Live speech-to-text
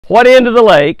What end of the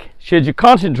lake should you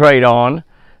concentrate on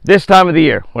this time of the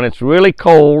year when it's really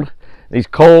cold, these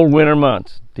cold winter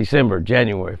months? December,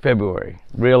 January, February,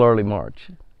 real early March.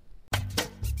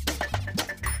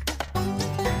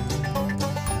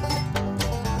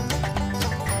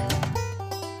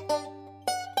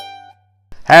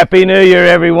 Happy New Year,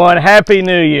 everyone. Happy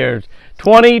New Year.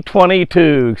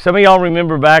 2022. Some of y'all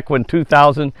remember back when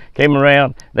 2000 came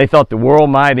around, they thought the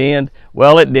world might end.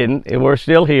 Well, it didn't. We're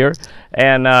still here.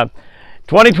 And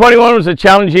 2021 was a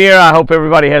challenging year. I hope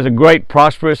everybody has a great,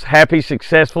 prosperous, happy,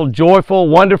 successful, joyful,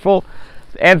 wonderful,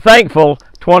 and thankful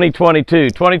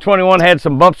 2022. 2021 had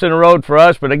some bumps in the road for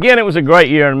us, but again, it was a great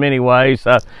year in many ways.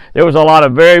 There was a lot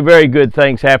of very, very good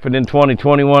things happened in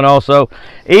 2021 also,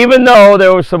 even though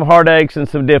there were some heartaches and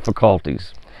some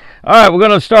difficulties. All right, we're going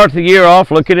to start the year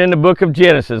off looking in the book of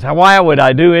Genesis. Why would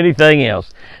I do anything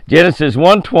else? Genesis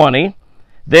 1:20,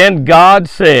 then God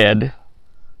said,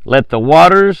 let the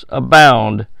waters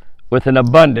abound with an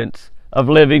abundance of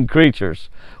living creatures.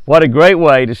 What a great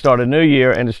way to start a new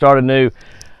year and to start a new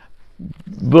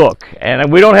book.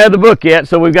 And we don't have the book yet,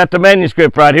 so we've got the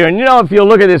manuscript right here. And you know, if you'll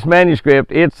look at this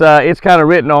manuscript, it's kind of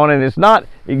written on, and it's not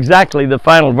exactly the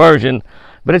final version,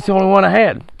 but it's the only one I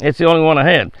had. It's the only one I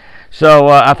had. So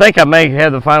I think I may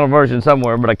have the final version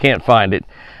somewhere, but I can't find it.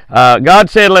 God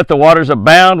said, let the waters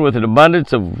abound with an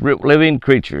abundance of living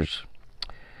creatures.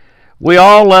 We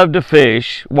all love to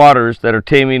fish waters that are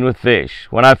teeming with fish.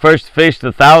 When I first fished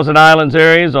the Thousand Islands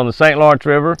areas on the St. Lawrence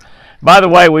River, by the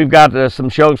way, we've got some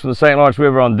shows from the St. Lawrence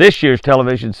River on this year's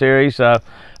television series on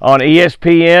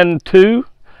ESPN2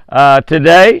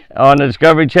 today, on the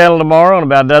Discovery Channel tomorrow, on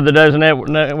about another dozen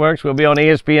networks. We'll be on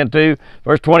ESPN2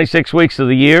 first 26 weeks of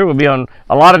the year. We'll be on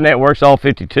a lot of networks, all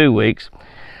 52 weeks.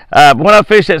 When I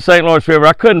fished at St. Lawrence River,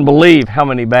 I couldn't believe how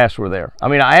many bass were there. I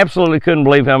mean, I absolutely couldn't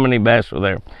believe how many bass were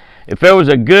there. If there was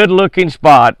a good-looking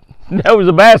spot, there was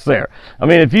a bass there. I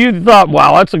mean, if you thought,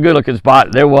 wow, that's a good-looking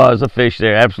spot, there was a fish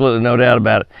there, absolutely no doubt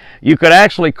about it. You could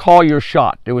actually call your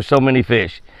shot. There were so many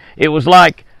fish. It was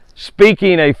like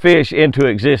speaking a fish into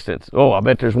existence. Oh, I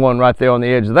bet there's one right there on the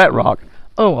edge of that rock.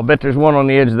 Oh, I bet there's one on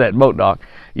the edge of that boat dock.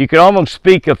 You could almost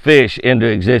speak a fish into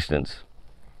existence.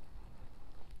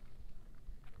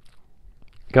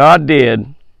 God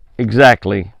did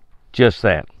exactly just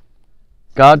that.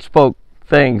 God spoke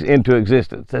things into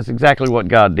existence. That's exactly what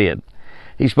God did.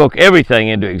 He spoke everything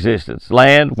into existence.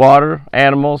 Land, water,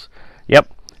 animals.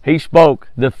 Yep, he spoke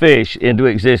the fish into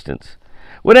existence.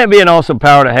 Wouldn't that be an awesome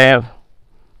power to have?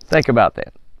 Think about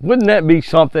that. Wouldn't that be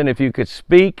something if you could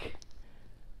speak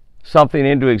something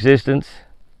into existence?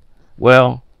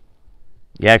 Well,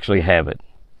 you actually have it.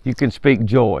 You can speak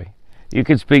joy. You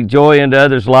can speak joy into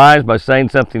others' lives by saying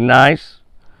something nice.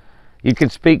 You can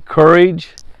speak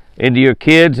courage into your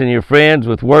kids and your friends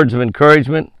with words of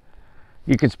encouragement.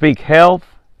 You can speak health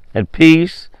and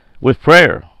peace with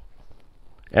prayer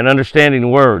and understanding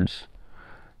words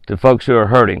to folks who are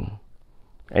hurting.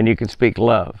 And you can speak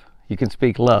love. You can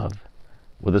speak love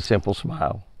with a simple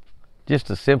smile. Just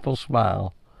a simple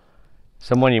smile.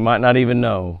 Someone you might not even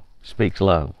know speaks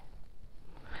love.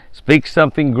 Speak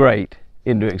something great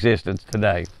into existence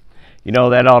today. You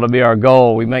know, that ought to be our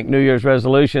goal. We make New Year's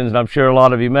resolutions, and I'm sure a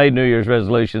lot of you made New Year's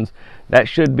resolutions. That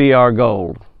should be our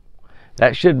goal.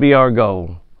 That should be our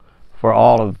goal for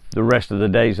all of the rest of the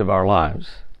days of our lives.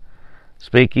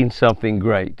 Speaking something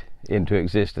great into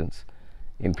existence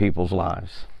in people's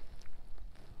lives.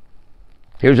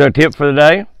 Here's our tip for the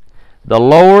day. The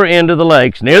lower end of the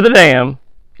lakes near the dam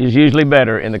is usually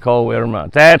better in the cold winter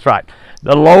months. That's right.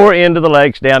 The lower end of the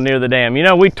lakes down near the dam. You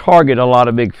know, we target a lot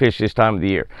of big fish this time of the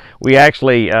year. We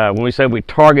actually, when we say we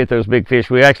target those big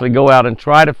fish, we actually go out and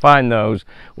try to find those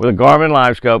with a Garmin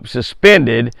live scope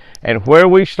suspended, and where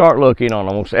we start looking on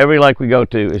almost every lake we go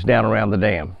to is down around the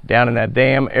dam, down in that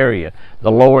dam area,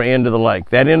 the lower end of the lake.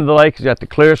 That end of the lake has got the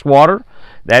clearest water.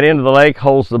 That end of the lake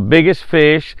holds the biggest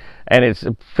fish, and it's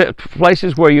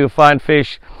places where you find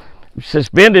fish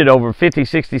suspended over 50,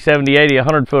 60, 70, 80,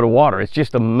 100 foot of water. It's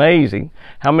just amazing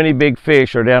how many big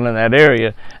fish are down in that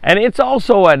area. And it's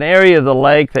also an area of the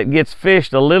lake that gets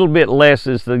fished a little bit less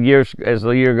as the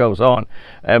year goes on.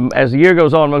 As the year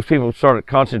goes on, most people start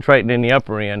concentrating in the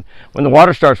upper end. When the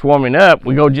water starts warming up,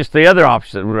 we go just the other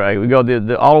opposite way. We go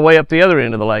all the way up the other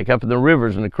end of the lake, up in the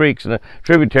rivers and the creeks and the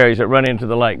tributaries that run into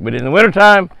the lake. But in the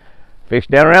wintertime, fish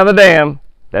down around the dam.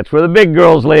 That's where the big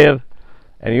girls live.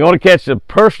 And you want to catch the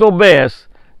personal best,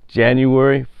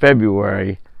 January,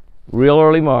 February, real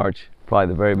early March,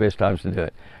 probably the very best times to do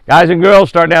it. Guys and girls,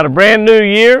 starting out a brand new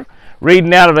year,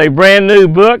 reading out of a brand new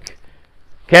book,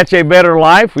 Catch a Better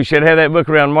Life. We should have that book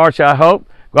around March, I hope.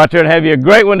 Go out there and have you a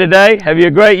great one today. Have you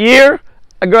a great year,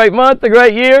 a great month, a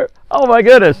great year. Oh my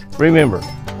goodness. Remember,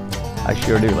 I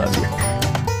sure do love you.